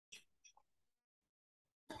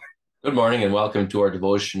Good morning and welcome to our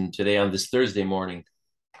devotion today on this Thursday morning.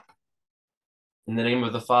 In the name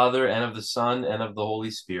of the Father, and of the Son, and of the Holy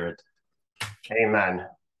Spirit. Amen.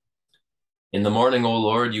 In the morning, O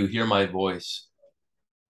Lord, you hear my voice.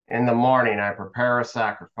 In the morning, I prepare a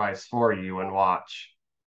sacrifice for you and watch,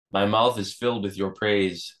 My mouth is filled with your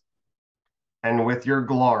praise. and with your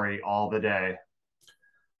glory all the day.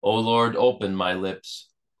 O Lord, open my lips.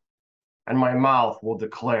 And my mouth will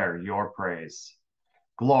declare your praise.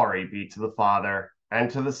 Glory be to the Father,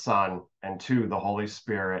 and to the Son, and to the Holy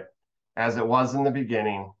Spirit, as it was in the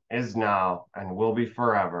beginning, is now, and will be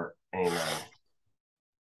forever. Amen.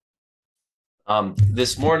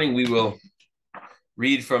 This morning we will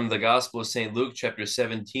read from the Gospel of St. Luke, chapter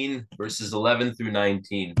 17, verses 11 through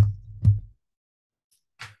 19.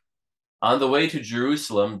 On the way to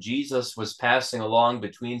Jerusalem, Jesus was passing along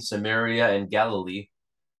between Samaria and Galilee.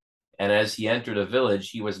 And as he entered a village,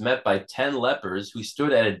 he was met by 10 lepers who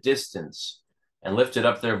stood at a distance and lifted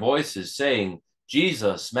up their voices, saying,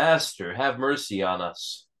 Jesus, Master, have mercy on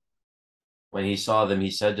us. When he saw them, he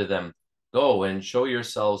said to them, Go and show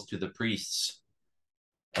yourselves to the priests.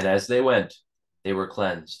 And as they went, they were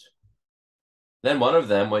cleansed. Then one of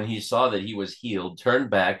them, when he saw that he was healed, turned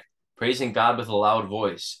back, praising God with a loud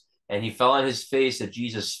voice, and he fell on his face at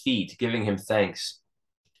Jesus' feet, giving him thanks.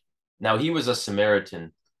 Now he was a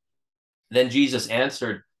Samaritan. Then Jesus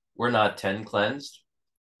answered, Were not 10 cleansed?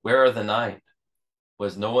 Where are the 9?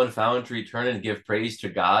 Was no one found to return and give praise to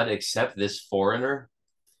God except this foreigner?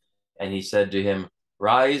 And he said to him,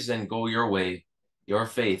 Rise and go your way. Your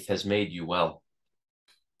faith has made you well.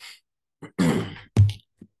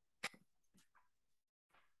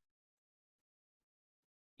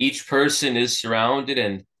 Each person is surrounded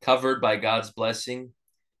and covered by God's blessing,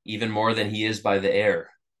 even more than he is by the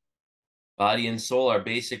air. Body and soul are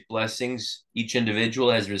basic blessings each individual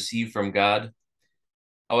has received from God.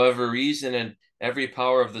 However, reason and every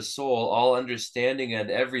power of the soul, all understanding and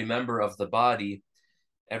every member of the body,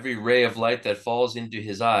 every ray of light that falls into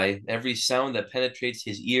his eye, every sound that penetrates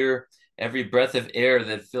his ear, every breath of air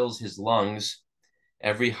that fills his lungs,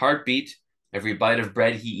 every heartbeat, every bite of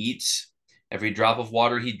bread he eats, every drop of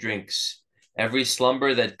water he drinks, every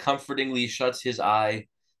slumber that comfortingly shuts his eye,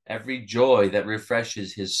 every joy that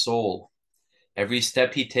refreshes his soul, every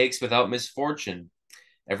step he takes without misfortune,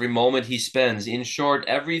 every moment he spends, in short,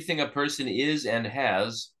 everything a person is and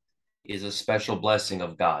has is a special blessing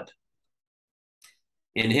of God.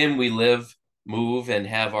 In him we live, move, and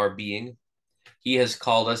have our being. He has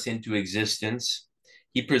called us into existence.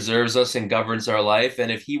 He preserves us and governs our life, and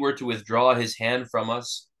if he were to withdraw his hand from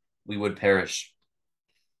us, we would perish.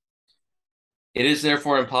 It is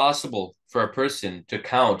therefore impossible for a person to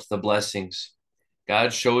count the blessings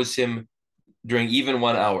God shows him during even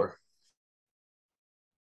 1 hour.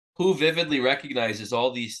 Who vividly recognizes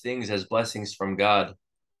all these things as blessings from God?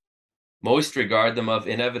 Most regard them as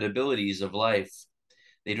inevitabilities of life.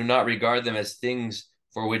 They do not regard them as things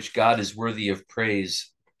for which God is worthy of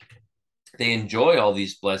praise. They enjoy all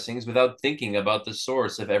these blessings without thinking about the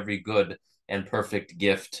source of every good and perfect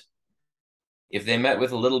gift. If they met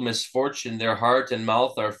with a little misfortune, their heart and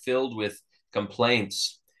mouth are filled with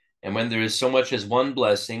complaints. And when there is so much as one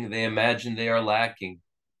blessing, they imagine they are lacking.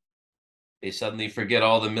 They suddenly forget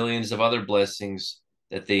all the millions of other blessings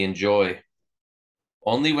that they enjoy.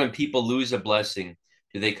 Only when people lose a blessing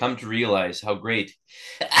do they come to realize how great,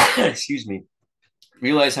 excuse me,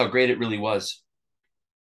 realize how great it really was.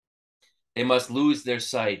 They must lose their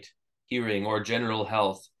sight, hearing, or general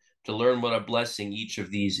health to learn what a blessing each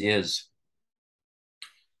of these is.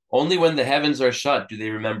 Only when the heavens are shut do they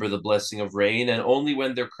remember the blessing of rain, and only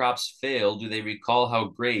when their crops fail do they recall how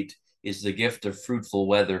great is the gift of fruitful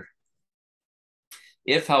weather.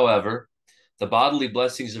 If, however, the bodily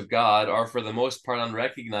blessings of God are for the most part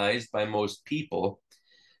unrecognized by most people,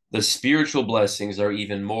 the spiritual blessings are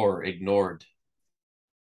even more ignored.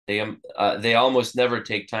 They almost never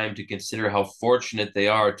take time to consider how fortunate they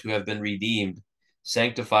are to have been redeemed,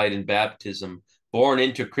 sanctified in baptism, born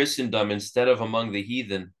into Christendom instead of among the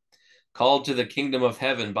heathen, called to the kingdom of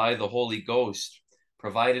heaven by the Holy Ghost,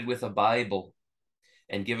 provided with a Bible,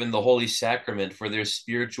 and given the Holy Sacrament for their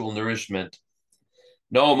spiritual nourishment.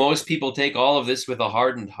 No, most people take all of this with a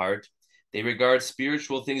hardened heart. They regard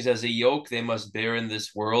spiritual things as a yoke they must bear in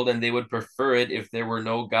this world, and they would prefer it if there were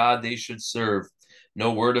no God they should serve,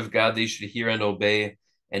 no word of God they should hear and obey,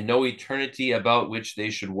 and no eternity about which they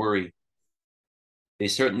should worry. They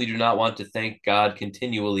certainly do not want to thank God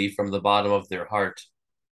continually from the bottom of their heart.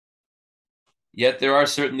 Yet there are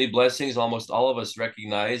certainly blessings almost all of us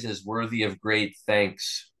recognize as worthy of great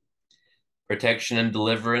thanks. Protection and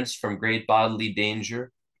deliverance from great bodily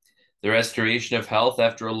danger, the restoration of health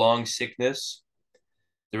after a long sickness,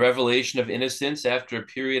 the revelation of innocence after a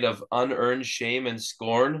period of unearned shame and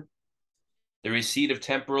scorn, the receipt of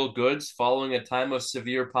temporal goods following a time of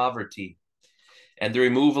severe poverty, and the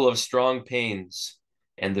removal of strong pains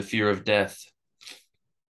and the fear of death.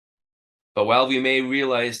 But while we may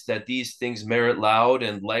realize that these things merit loud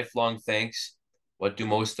and lifelong thanks, what do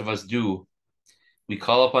most of us do? We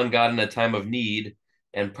call upon God in a time of need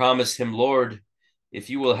and promise him, Lord, if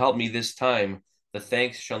you will help me this time, the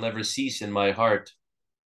thanks shall never cease in my heart.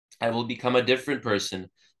 I will become a different person.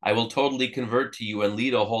 I will totally convert to you and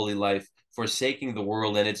lead a holy life, forsaking the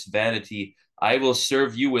world and its vanity. I will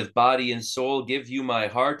serve you with body and soul, give you my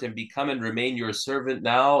heart, and become and remain your servant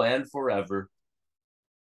now and forever.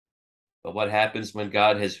 But what happens when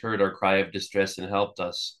God has heard our cry of distress and helped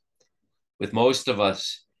us? With most of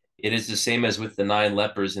us, it is the same as with the 9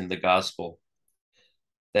 lepers in the gospel.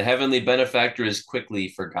 The heavenly benefactor is quickly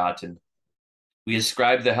forgotten. We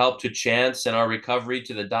ascribe the help to chance and our recovery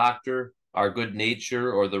to the doctor, our good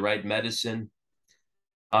nature, or the right medicine.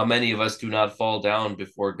 How many of us do not fall down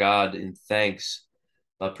before God in thanks,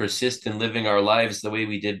 but persist in living our lives the way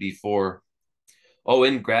we did before? Oh,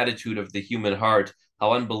 ingratitude of the human heart,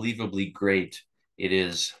 how unbelievably great it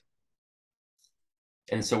is.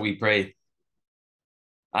 And so we pray.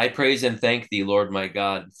 I praise and thank thee, Lord my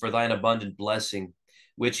God, for thine abundant blessing,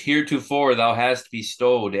 which heretofore thou hast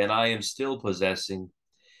bestowed, and I am still possessing.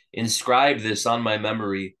 Inscribe this on my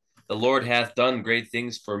memory. The Lord hath done great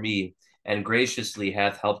things for me, and graciously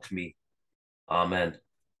hath helped me. Amen.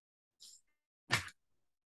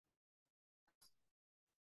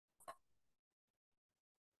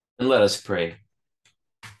 And let us pray.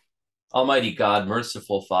 Almighty God,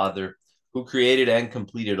 merciful Father, who created and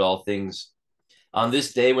completed all things, on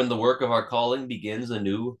this day when the work of our calling begins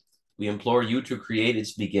anew, we implore you to create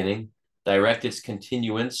its beginning, direct its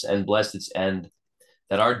continuance, and bless its end,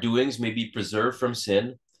 that our doings may be preserved from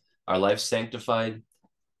sin, our life sanctified,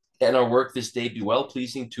 and our work this day be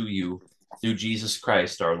well-pleasing to you, through Jesus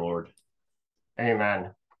Christ our Lord.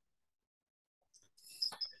 Amen.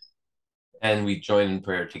 And we join in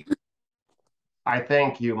prayer together. I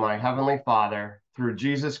thank you, my heavenly Father, through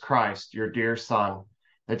Jesus Christ, your dear Son,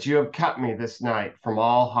 that you have kept me this night from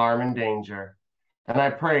all harm and danger. And I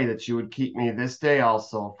pray that you would keep me this day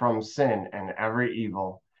also from sin and every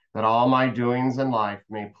evil, that all my doings in life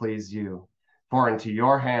may please you. For into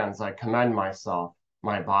your hands I commend myself,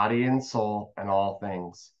 my body and soul, and all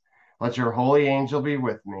things. Let your holy angel be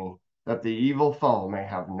with me, that the evil foe may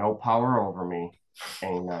have no power over me.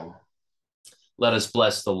 Amen. Let us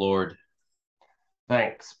bless the Lord.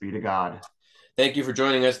 Thanks be to God. Thank you for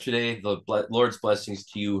joining us today. The Lord's blessings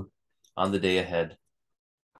to you on the day ahead.